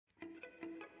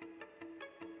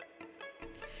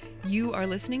You are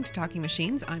listening to Talking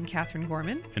Machines. I'm Catherine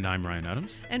Gorman. And I'm Ryan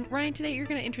Adams. And Ryan, today you're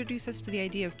going to introduce us to the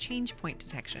idea of change point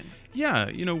detection.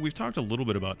 Yeah, we've talked a little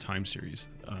bit about time series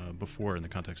before in the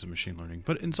context of machine learning,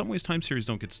 but in some ways time series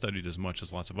don't get studied as much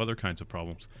as lots of other kinds of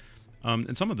problems.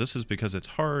 And some of this is because it's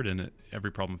hard and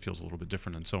every problem feels a little bit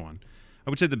different and so on. I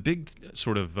would say the big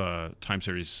sort of time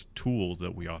series tool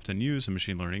that we often use in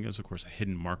machine learning is, of course, a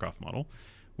hidden Markov model,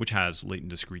 which has latent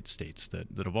discrete states that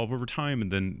evolve over time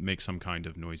and then make some kind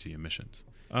of noisy emissions.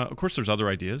 Of course, there's other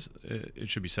ideas, it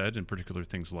should be said, in particular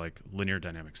things like linear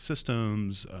dynamic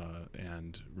systems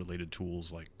and related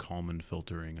tools like Kalman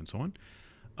filtering and so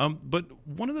on. But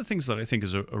one of the things that I think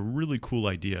is a really cool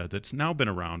idea that's now been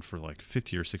around for like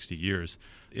 50 or 60 years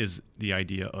is the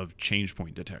idea of change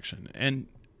point detection. And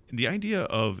the idea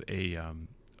of a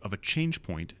change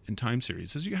point in time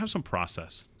series is you have some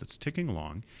process that's ticking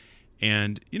along,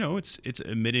 and it's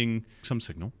emitting some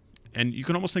signal, and you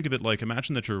can almost think of it like,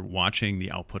 imagine that you're watching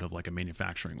the output of like a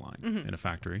manufacturing line in a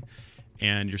factory,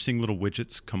 and you're seeing little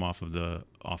widgets come off of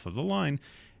the line,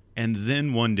 and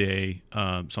then one day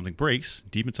something breaks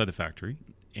deep inside the factory,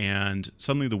 and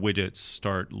suddenly the widgets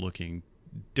start looking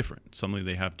different. Suddenly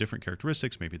they have different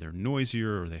characteristics. Maybe they're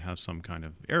noisier or they have some kind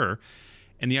of error.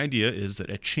 And the idea is that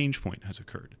a change point has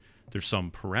occurred. There's some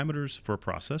parameters for a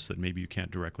process that maybe you can't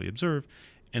directly observe,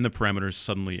 and the parameters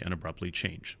suddenly and abruptly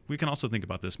change. We can also think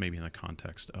about this maybe in the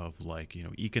context of like,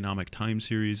 economic time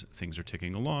series. Things are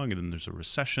ticking along, and then there's a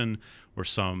recession or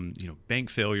some,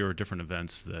 bank failure or different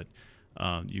events that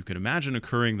you could imagine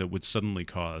occurring that would suddenly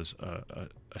cause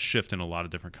a shift in a lot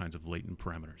of different kinds of latent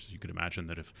parameters. You could imagine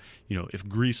that if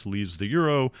Greece leaves the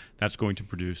euro, that's going to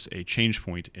produce a change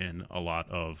point in a lot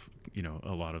of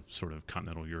sort of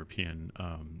continental European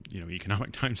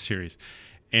economic time series.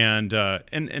 And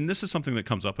this is something that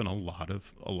comes up in a lot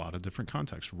of different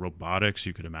contexts. Robotics,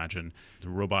 you could imagine the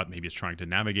robot maybe is trying to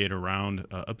navigate around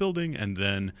a building, and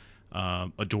then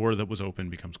a door that was open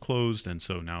becomes closed, and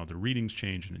so now the readings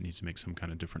change and it needs to make some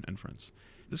kind of different inference.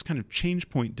 This kind of change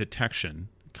point detection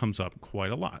comes up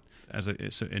quite a lot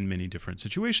in many different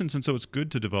situations, and so it's good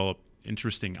to develop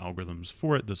interesting algorithms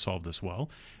for it that solve this well.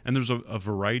 And there's a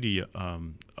variety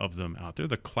of them out there.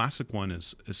 The classic one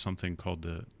is something called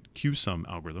the Q-sum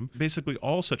algorithm. Basically,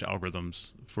 all such algorithms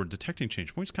for detecting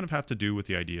change points kind of have to do with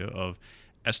the idea of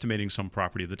estimating some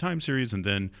property of the time series and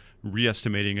then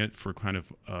re-estimating it for kind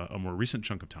of a more recent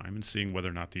chunk of time and seeing whether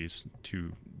or not these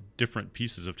two different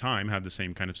pieces of time have the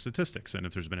same kind of statistics. And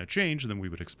if there's been a change, then we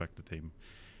would expect that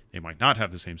they might not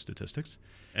have the same statistics.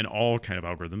 And all kind of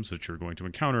algorithms that you're going to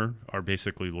encounter are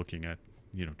basically looking at,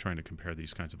 trying to compare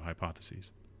these kinds of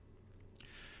hypotheses.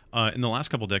 In the last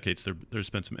couple of decades, there's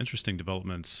been some interesting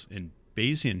developments in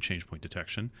Bayesian change point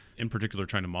detection, in particular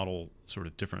trying to model sort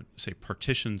of different, say,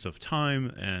 partitions of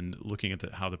time and looking at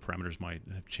how the parameters might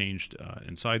have changed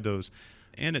inside those.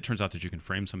 And it turns out that you can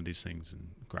frame some of these things in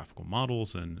graphical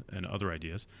models and other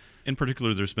ideas. In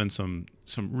particular, there's been some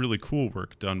really cool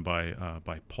work done by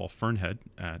Paul Fearnhead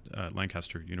at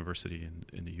Lancaster University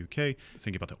in the UK,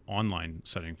 thinking about the online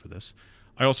setting for this.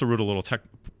 I also wrote a little tech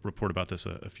report about this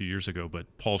a few years ago, but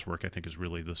Paul's work, I think, is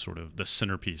really the sort of the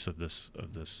centerpiece of this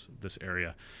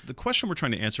area. The question we're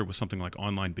trying to answer with something like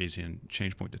online Bayesian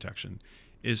change point detection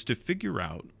is to figure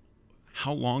out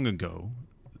how long ago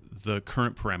the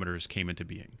current parameters came into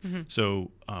being. Mm-hmm. So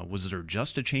was there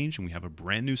just a change and we have a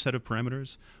brand new set of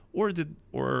parameters, or are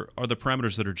the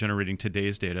parameters that are generating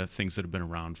today's data things that have been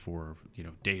around for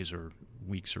days or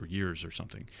weeks or years or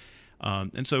something?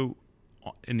 And so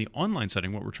in the online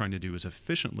setting, what we're trying to do is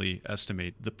efficiently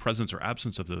estimate the presence or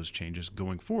absence of those changes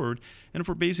going forward. And if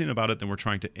we're Bayesian about it, then we're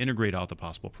trying to integrate out the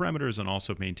possible parameters and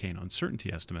also maintain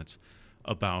uncertainty estimates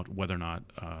about whether or not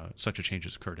such a change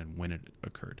has occurred and when it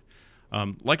occurred.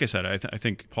 Like I said, I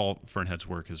think Paul Fearnhead's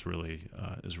work is really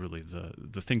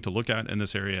the thing to look at in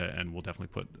this area, and we'll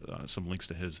definitely put some links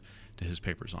to his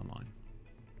papers online.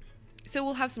 So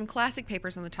we'll have some classic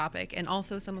papers on the topic and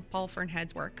also some of Paul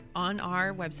Fearnhead's work on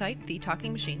our website,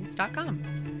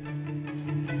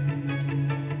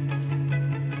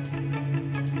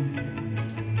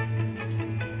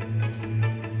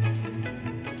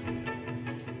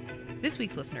 This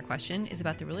week's listener question is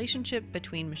about the relationship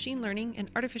between machine learning and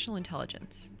artificial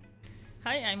intelligence.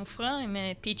 Hi, I'm Ufra. I'm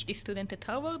a PhD student at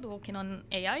Harvard working on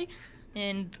AI.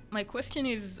 And my question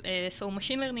is, so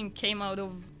machine learning came out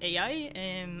of AI,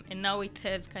 and now it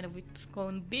has it's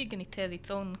grown big, and it has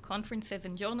its own conferences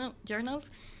and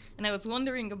journals. And I was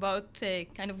wondering about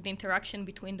kind of the interaction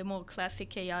between the more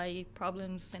classic AI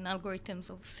problems and algorithms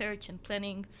of search and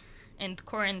planning and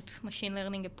current machine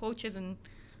learning approaches, and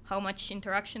how much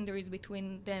interaction there is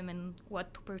between them and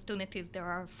what opportunities there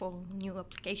are for new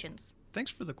applications. Thanks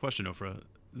for the question, Ofra.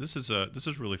 This is a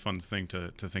really fun thing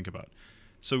to think about.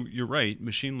 So you're right.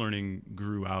 Machine learning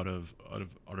grew out of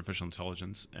artificial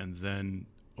intelligence, and then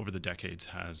over the decades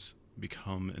has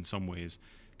become, in some ways,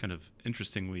 kind of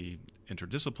interestingly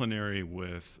interdisciplinary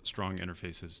with strong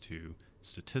interfaces to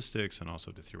statistics and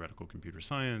also to theoretical computer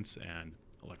science and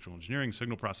electrical engineering,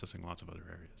 signal processing, lots of other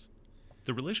areas.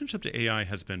 The relationship to AI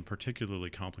has been particularly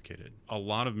complicated. A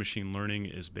lot of machine learning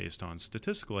is based on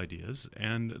statistical ideas,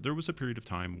 and there was a period of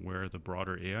time where the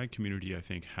broader AI community, I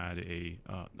think, had a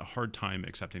hard time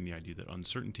accepting the idea that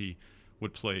uncertainty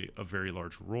would play a very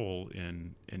large role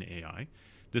in AI.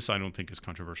 This, I don't think, is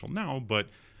controversial now, but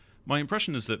my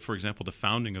impression is that, for example, the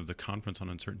founding of the Conference on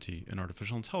Uncertainty in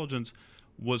Artificial Intelligence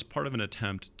was part of an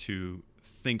attempt to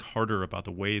think harder about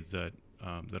the way that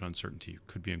uncertainty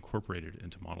could be incorporated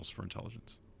into models for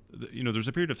intelligence. There's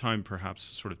a period of time, perhaps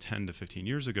sort of 10 to 15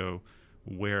 years ago,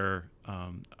 where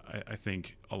I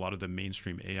think a lot of the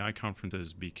mainstream AI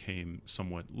conferences became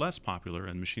somewhat less popular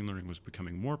and machine learning was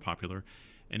becoming more popular.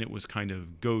 And it was kind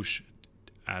of gauche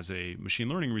as a machine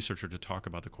learning researcher to talk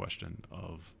about the question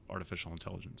of artificial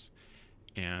intelligence.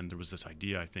 And there was this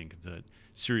idea, I think, that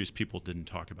serious people didn't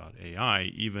talk about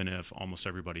AI, even if almost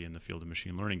everybody in the field of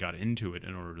machine learning got into it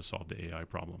in order to solve the AI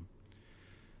problem.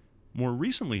 More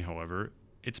recently, however,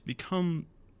 it's become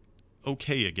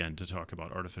okay again to talk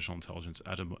about artificial intelligence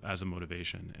as a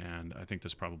motivation. And I think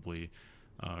this probably,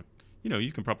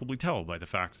 you can probably tell by the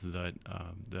fact that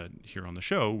here on the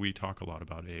show, we talk a lot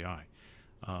about AI.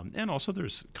 And also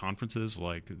there's conferences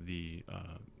like the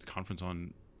Conference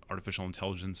on Artificial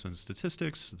Intelligence and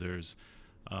Statistics. There's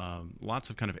lots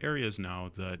of kind of areas now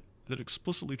that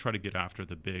explicitly try to get after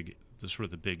the big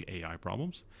AI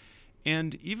problems.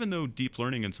 And even though deep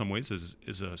learning in some ways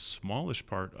is a smallish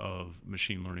part of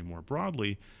machine learning more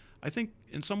broadly, I think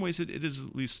in some ways it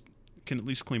can at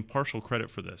least claim partial credit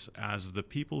for this, as the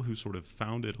people who sort of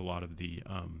founded a lot of the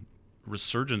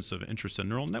resurgence of interest in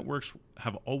neural networks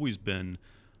have always been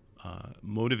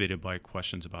motivated by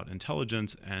questions about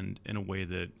intelligence, and in a way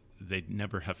that they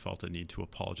never have felt a need to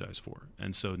apologize for.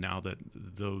 And so now that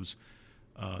those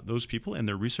people and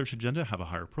their research agenda have a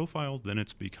higher profile, then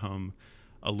it's become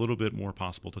a little bit more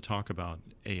possible to talk about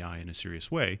AI in a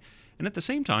serious way. And at the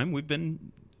same time, we've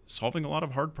been solving a lot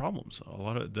of hard problems, a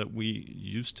lot of that we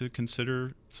used to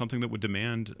consider something that would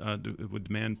demand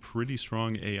pretty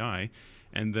strong AI.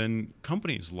 And then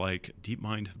companies like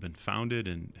DeepMind have been founded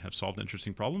and have solved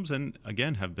interesting problems, and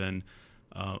again have been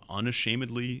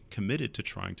unashamedly committed to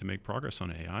trying to make progress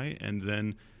on AI. And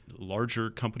then larger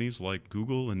companies like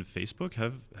Google and Facebook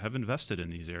have invested in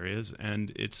these areas,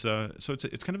 and it's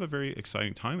kind of a very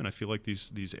exciting time. And I feel like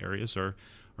these areas are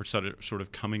sort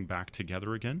of coming back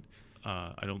together again.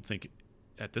 I don't think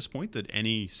at this point that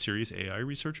any serious AI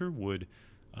researcher would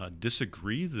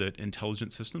disagree that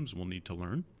intelligent systems will need to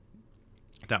learn.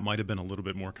 That might have been a little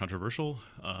bit more controversial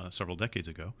several decades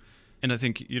ago. And I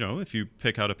think, if you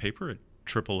pick out a paper at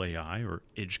AAAI or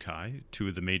IGCAI, two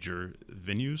of the major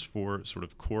venues for sort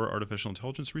of core artificial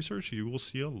intelligence research, you will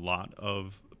see a lot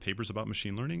of papers about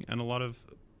machine learning and a lot of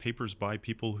papers by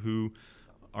people who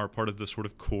are part of the sort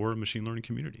of core machine learning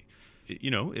community.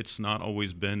 It's not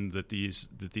always been that these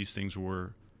things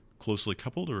were closely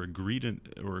coupled or agreed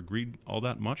all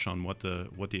that much on what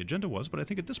the agenda was, but I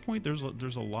think at this point there's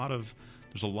a lot of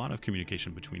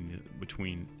communication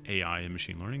between AI and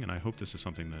machine learning, and I hope this is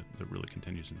something that really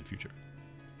continues in the future.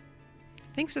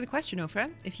 Thanks for the question, Ofra.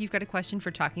 If you've got a question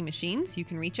for Talking Machines, you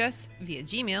can reach us via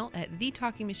Gmail at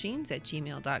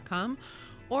thetalkingmachines@gmail.com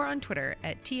or on Twitter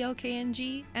at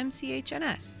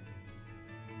TLKNGMCHNS.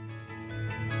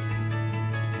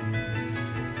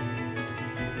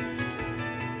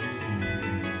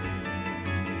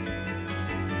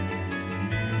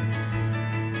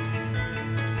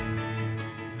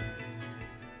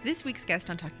 This week's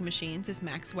guest on Talking Machines is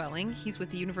Max Welling. He's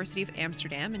with the University of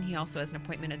Amsterdam, and he also has an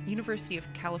appointment at the University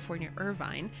of California,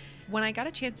 Irvine. When I got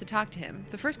a chance to talk to him,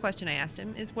 the first question I asked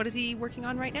him is, what is he working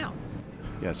on right now?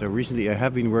 Yeah, so recently I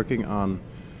have been working on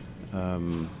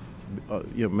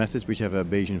methods which have a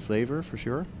Bayesian flavor, for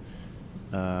sure.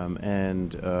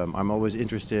 I'm always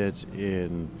interested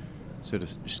in sort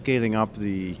of scaling up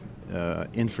the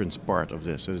inference part of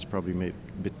this. So it's probably a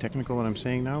bit technical what I'm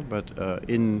saying now, but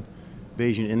in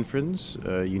Bayesian inference,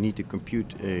 you need to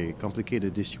compute a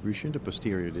complicated distribution, the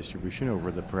posterior distribution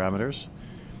over the parameters,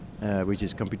 which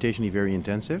is computationally very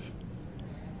intensive.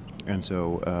 And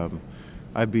so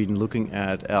I've been looking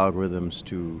at algorithms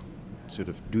to sort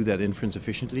of do that inference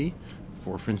efficiently.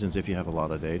 For instance, if you have a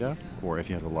lot of data or if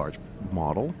you have a large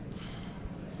model,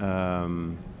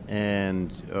 or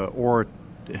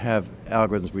have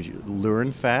algorithms which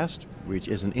learn fast, which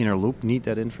is an inner loop, need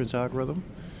that inference algorithm.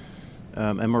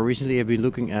 And more recently, I've been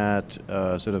looking at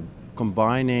sort of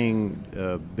combining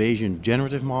Bayesian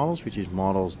generative models, which is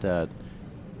models that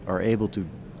are able to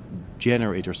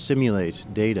generate or simulate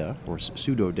data or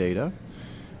pseudo data,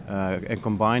 and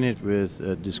combine it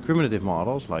with discriminative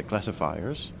models like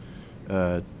classifiers,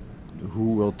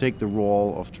 who will take the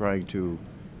role of trying to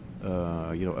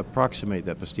approximate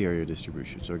that posterior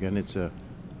distribution. So again, it's a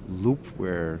loop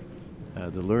where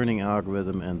the learning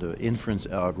algorithm and the inference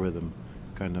algorithm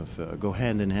kind of go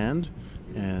hand in hand,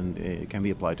 and it can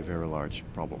be applied to very large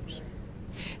problems.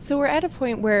 So we're at a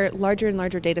point where larger and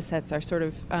larger data sets are sort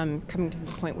of coming to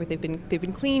the point where they've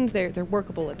been cleaned, they're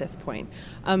workable at this point.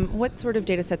 What sort of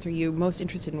data sets are you most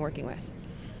interested in working with?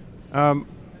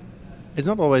 It's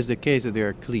not always the case that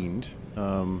they're cleaned.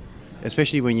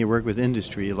 Especially when you work with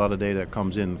industry, a lot of data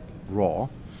comes in raw,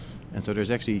 and so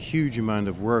there's actually a huge amount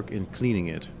of work in cleaning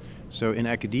it. So in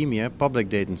academia, public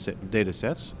data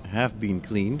sets have been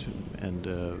cleaned and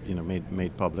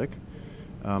made public,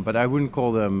 but I wouldn't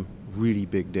call them really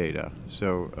big data.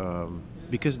 So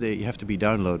because they have to be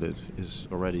downloaded is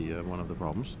already one of the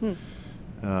problems.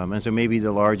 And so maybe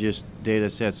the largest data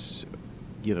sets,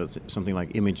 something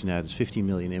like ImageNet is 50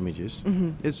 million images.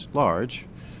 It's large.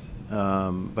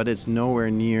 But it's nowhere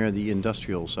near the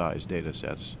industrial size data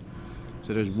sets.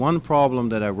 So there's one problem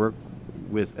that I work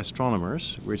with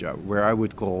astronomers, where I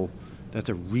would call that's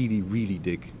a really, really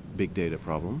big data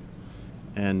problem.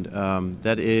 And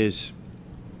that is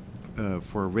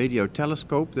for a radio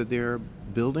telescope that they're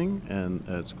building, and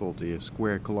it's called the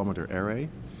Square Kilometer Array.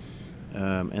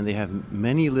 And they have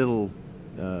many little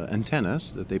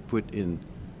antennas that they put in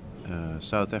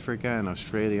South Africa and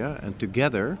Australia, and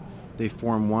together they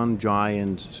form one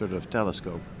giant sort of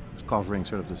telescope covering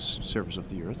sort of the surface of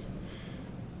the Earth.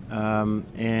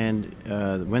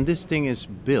 When this thing is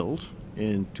built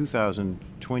in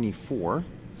 2024,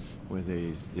 where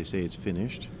they say it's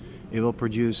finished, it will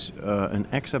produce an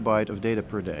exabyte of data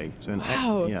per day. So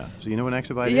wow. So you know what an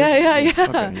exabyte is? Yeah.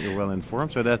 Okay, you're well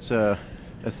informed. So that's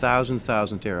 1,000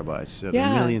 terabytes, a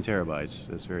million terabytes.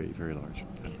 That's very, very large.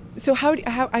 So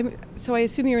so I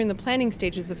assume you're in the planning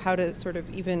stages of how to sort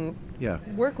of even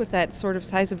work with that sort of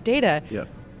size of data. Yeah.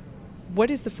 What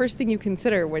is the first thing you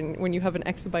consider when you have an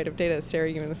exabyte of data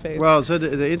staring you in the face? Well, so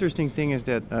the interesting thing is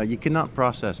that you cannot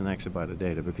process an exabyte of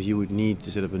data because you would need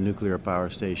to set up a nuclear power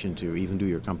station to even do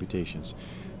your computations.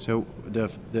 So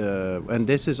and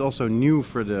this is also new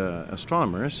for the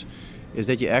astronomers, is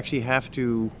that you actually have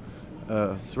to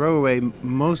throw away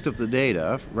most of the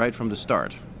data right from the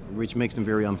start, which makes them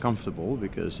very uncomfortable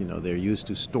because they're used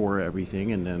to store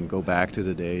everything and then go back to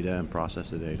the data and process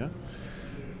the data.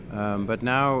 But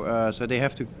now, so they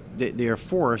are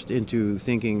forced into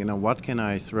thinking, what can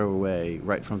I throw away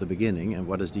right from the beginning, and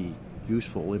what is the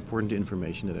useful, important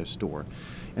information that I store?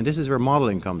 And this is where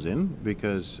modeling comes in,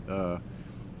 because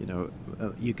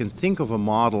you can think of a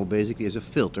model basically as a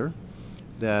filter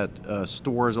that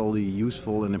stores all the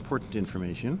useful and important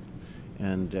information,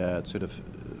 and sort of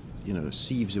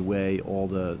sieves away all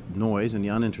the noise and the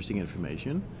uninteresting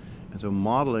information. And so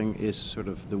modeling is sort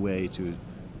of the way to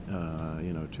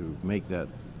to make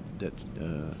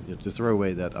to throw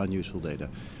away that unuseful data.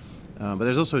 But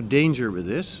there's also a danger with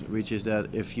this, which is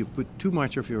that if you put too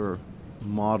much of your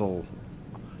model,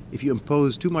 if you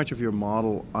impose too much of your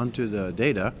model onto the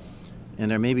data, and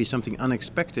there may be something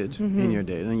unexpected in your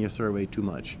data, then you throw away too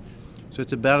much. So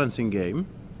it's a balancing game.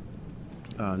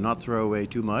 Not throw away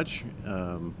too much,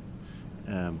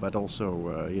 but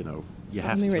also you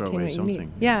have to throw away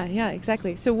something. Yeah,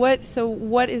 exactly. So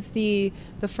what is the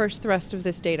first thrust of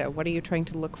this data? What are you trying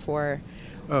to look for?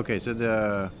 Okay, so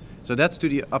that's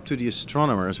up to the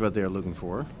astronomers what they're looking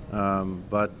for.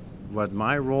 But what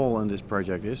my role in this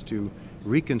project is to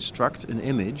reconstruct an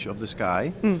image of the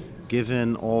sky,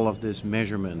 given all of these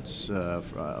measurements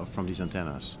from these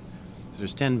antennas. So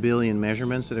there's 10 billion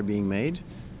measurements that are being made,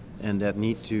 and that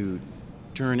need to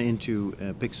turn into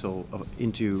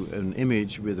into an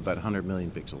image with about 100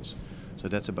 million pixels. So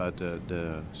that's about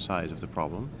the size of the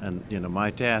problem. And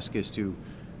my task is to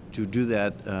do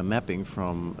that mapping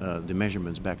from the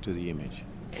measurements back to the image.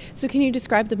 So can you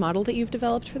describe the model that you've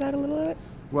developed for that a little bit?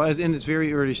 Well, it's in its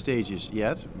very early stages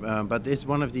yet, but it's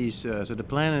one of these. So the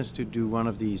plan is to do one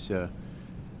of these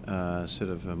sort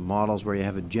of models where you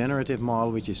have a generative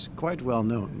model, which is quite well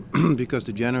known because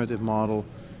the generative model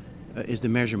is the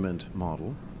measurement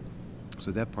model.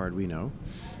 So that part we know.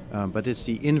 But it's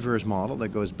the inverse model that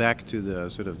goes back to the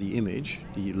sort of the image,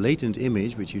 the latent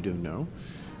image, which you don't know,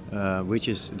 which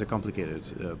is the complicated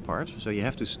part. So you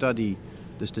have to study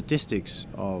the statistics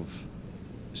of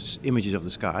images of the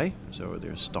sky. So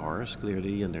there's stars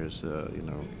clearly, and there's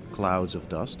clouds of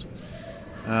dust.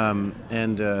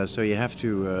 So you have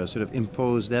to sort of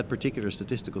impose that particular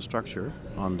statistical structure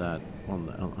on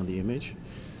the image,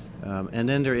 and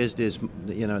then there is this,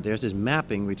 there's this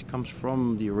mapping which comes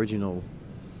from the original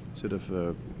sort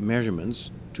of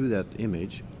measurements to that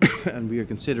image, and we are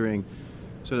considering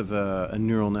sort of a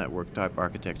neural network type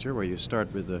architecture where you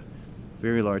start with a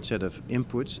very large set of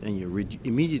inputs and you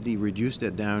immediately reduce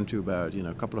that down to about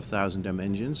a couple of thousand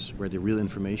dimensions where the real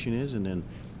information is, and then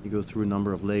you go through a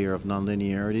number of layers of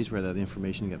nonlinearities where that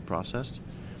information gets processed,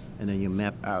 and then you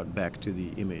map out back to the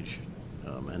image.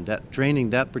 And that training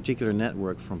that particular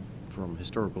network from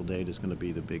historical data is going to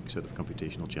be the big sort of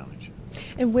computational challenge.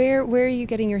 And where are you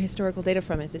getting your historical data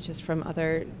from? Is it just from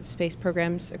other space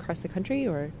programs across the country,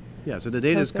 or? Yeah, so the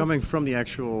data is coming from the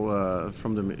actual,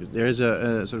 there's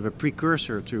a sort of a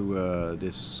precursor to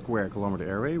this square kilometer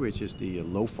array, which is the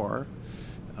LOFAR.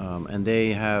 And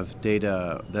they have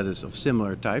data that is of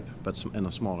similar type, but in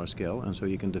a smaller scale, and so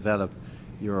you can develop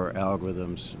your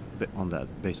algorithms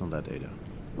based on that data.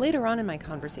 Later on in my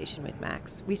conversation with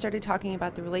Max, we started talking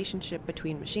about the relationship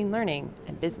between machine learning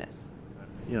and business.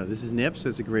 This is NIPS.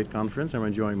 It's a great conference. I'm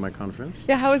enjoying my conference.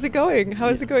 Yeah, how is it going? How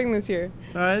is it going this year?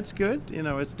 It's good.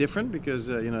 It's different because,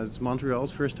 it's Montreal.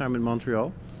 It's first time in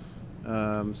Montreal.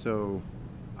 So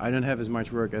I don't have as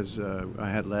much work as I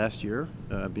had last year,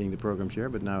 being the program chair,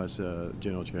 but now as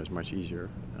general chair is much easier.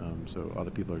 So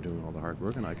other people are doing all the hard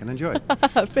work, and I can enjoy it,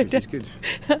 which is good.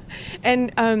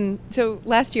 And so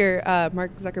last year,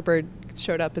 Mark Zuckerberg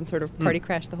showed up and sort of party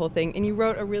crashed the whole thing, and you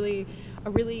wrote a really,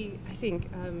 I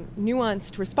think,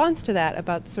 nuanced response to that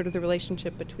about sort of the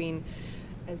relationship between,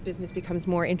 as business becomes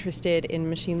more interested in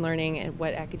machine learning and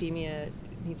what academia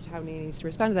needs to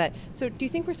respond to that. So do you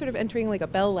think we're sort of entering like a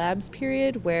Bell Labs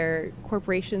period where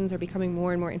corporations are becoming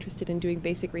more and more interested in doing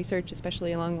basic research,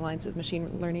 especially along the lines of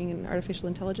machine learning and artificial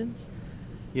intelligence?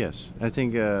 Yes, I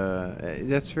think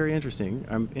that's very interesting.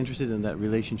 I'm interested in that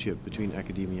relationship between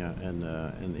academia and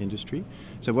industry.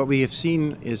 So what we have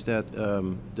seen is that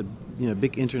the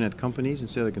big internet companies in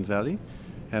Silicon Valley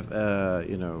have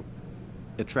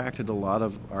attracted a lot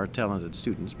of our talented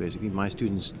students. Basically, my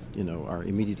students are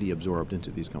immediately absorbed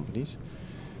into these companies,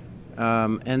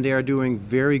 and they are doing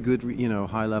very good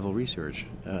high-level research,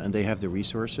 and they have the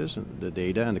resources, and the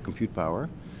data, and the compute power,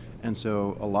 and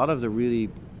so a lot of the really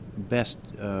best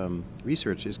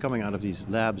research is coming out of these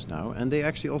labs now, and they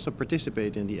actually also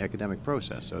participate in the academic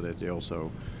process, so that they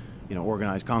also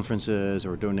organize conferences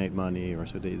or donate money, or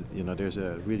so they there's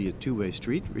really a two-way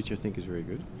street, which I think is very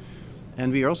good.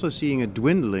 And we are also seeing a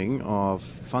dwindling of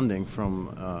funding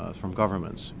from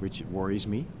governments, which worries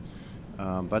me.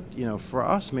 But for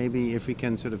us, maybe if we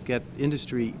can sort of get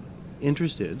industry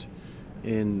interested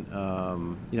in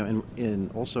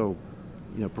in also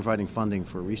providing funding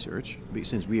for research,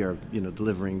 since we are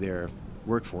delivering their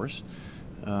workforce,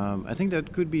 I think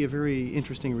that could be a very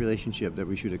interesting relationship that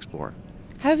we should explore.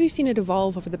 How have you seen it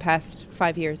evolve over the past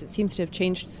 5 years? It seems to have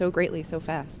changed so greatly, so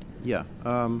fast. Yeah.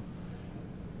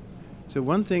 So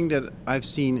one thing that I've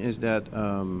seen is that,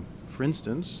 for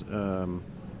instance,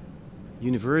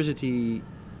 university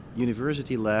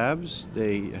labs,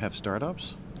 they have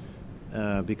startups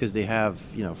because they have,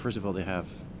 first of all, they have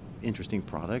interesting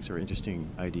products or interesting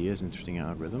ideas, interesting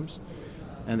algorithms,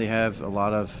 and they have a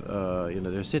lot of,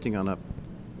 they're sitting on a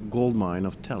gold mine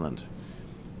of talent.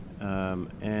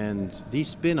 And these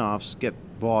spin-offs get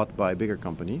bought by bigger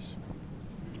companies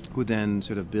who then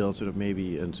sort of build sort of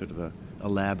maybe a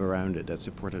lab around it that's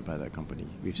supported by that company.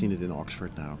 We've seen it in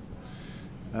Oxford now.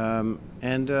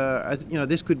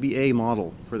 This could be a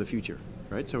model for the future,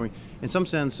 right? So in some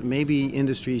sense, maybe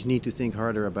industries need to think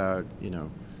harder about,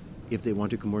 if they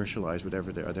want to commercialize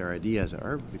whatever their ideas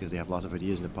are, because they have lots of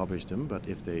ideas and they publish them, but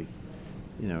if they,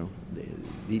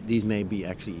 these may be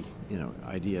actually,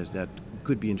 ideas that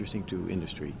could be interesting to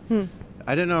industry.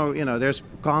 I don't know, there's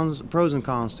pros and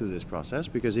cons to this process,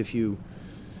 because if you,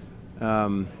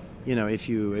 if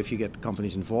you get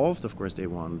companies involved, of course they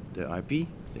want the IP,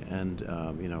 and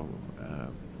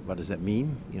what does that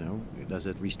mean? Does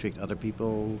it restrict other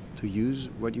people to use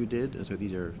what you did? And so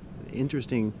these are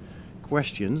interesting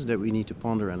questions that we need to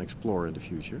ponder and explore in the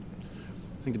future.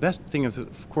 I think the best thing,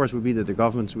 of course, would be that the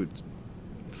governments would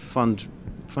fund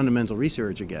fundamental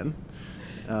research again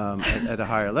at a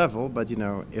higher level. But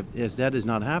if that is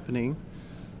not happening,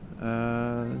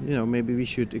 maybe we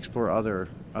should explore other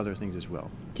things as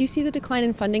well. Do you see the decline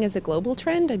in funding as a global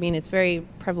trend? I mean, it's very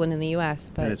prevalent in the U.S.,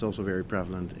 but and it's also very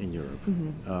prevalent in Europe.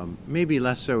 Mm-hmm. Maybe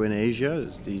less so in Asia.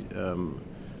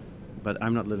 But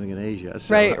I'm not living in Asia,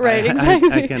 so right,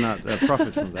 exactly. I cannot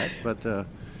profit from that. But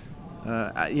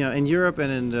In Europe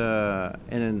and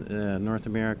in North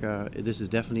America, this is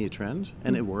definitely a trend,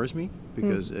 and it worries me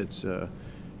because it's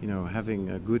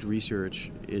having good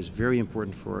research is very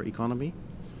important for economy.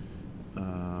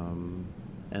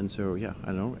 And so,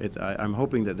 I know. I'm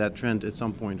hoping that trend at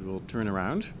some point will turn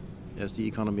around as the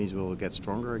economies will get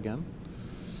stronger again.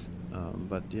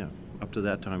 But up to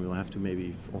that time, we'll have to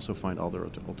maybe also find other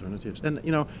alternatives. And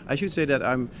I should say that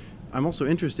I'm also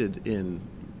interested in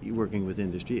working with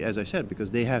industry, as I said,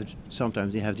 because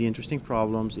sometimes they have the interesting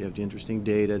problems, they have the interesting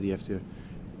data, they have the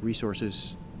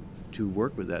resources to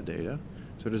work with that data.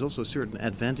 So there's also certain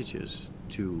advantages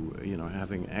to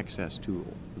having access to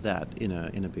that in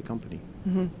a big company.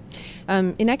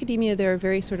 Mm-hmm. In academia, there are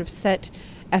very sort of set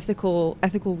ethical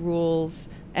rules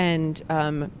and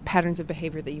patterns of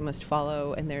behavior that you must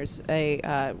follow, and there's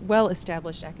a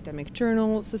well-established academic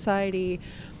journal society.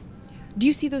 Do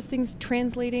you see those things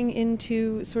translating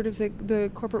into sort of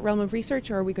the corporate realm of research,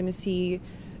 or are we going to see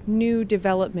new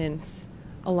developments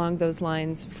along those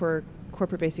lines for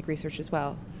corporate basic research as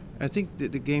well? I think the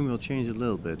game will change a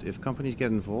little bit. If companies get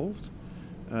involved,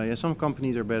 some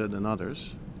companies are better than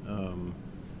others.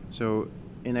 So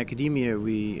in academia,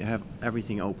 we have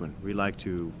everything open. We like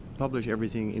to publish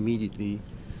everything immediately,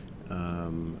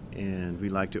 and we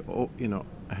like to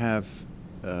have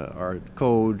our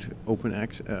code open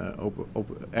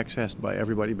accessed by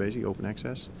everybody, basically open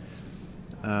access.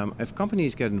 If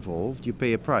companies get involved, you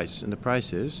pay a price, and the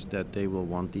price is that they will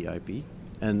want the IP.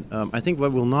 And I think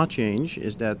what will not change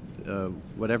is that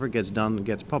whatever gets done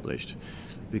gets published,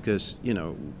 because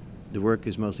the work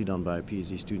is mostly done by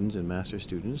PhD students and master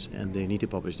students, and they need to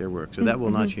publish their work. So that will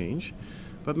not change,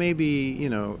 but maybe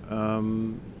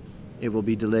it will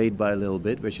be delayed by a little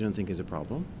bit, which I don't think is a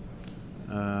problem.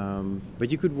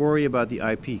 But you could worry about the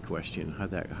IP question,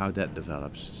 how that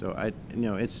develops. So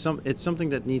it's something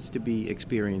that needs to be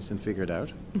experienced and figured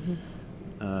out. Mm-hmm.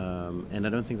 And I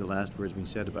don't think the last word's been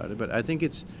said about it. But I think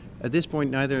it's at this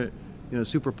point neither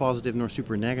super positive nor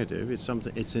super negative.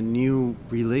 It's a new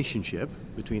relationship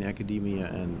between academia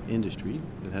and industry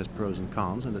that has pros and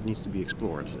cons, and that needs to be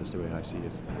explored. That's the way I see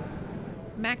it.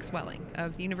 Max Welling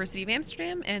of the University of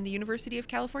Amsterdam and the University of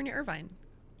California, Irvine.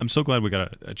 I'm so glad we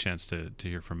got a chance to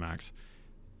hear from Max.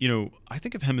 I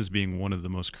think of him as being one of the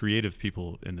most creative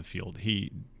people in the field.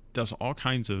 He does all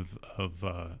kinds of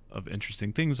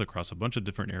interesting things across a bunch of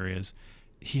different areas.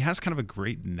 He has kind of a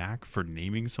great knack for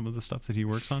naming some of the stuff that he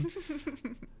works on.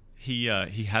 He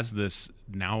has this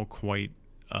now quite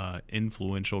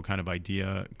influential kind of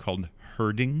idea called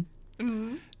herding.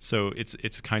 Mm-hmm. So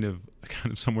it's kind of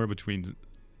somewhere between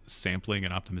sampling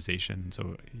and optimization.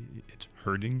 So it's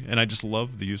herding, and I just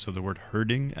love the use of the word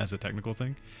herding as a technical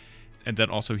thing. And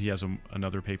then also he has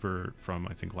another paper from,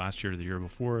 I think, last year or the year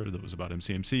before that was about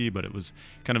MCMC, but it was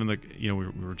kind of in the, we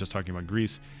were just talking about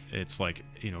Greece. It's like,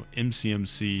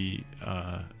 MCMC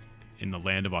in the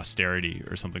land of austerity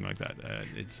or something like that.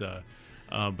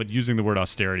 But using the word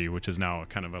austerity, which is now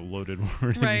kind of a loaded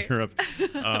word in Europe,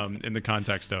 in the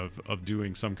context of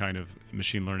doing some kind of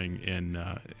machine learning in,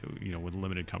 with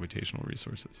limited computational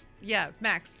resources. Yeah,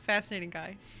 Max, fascinating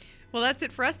guy. Well, that's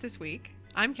it for us this week.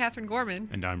 I'm Catherine Gorman.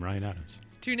 And I'm Ryan Adams.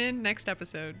 Tune in next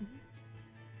episode.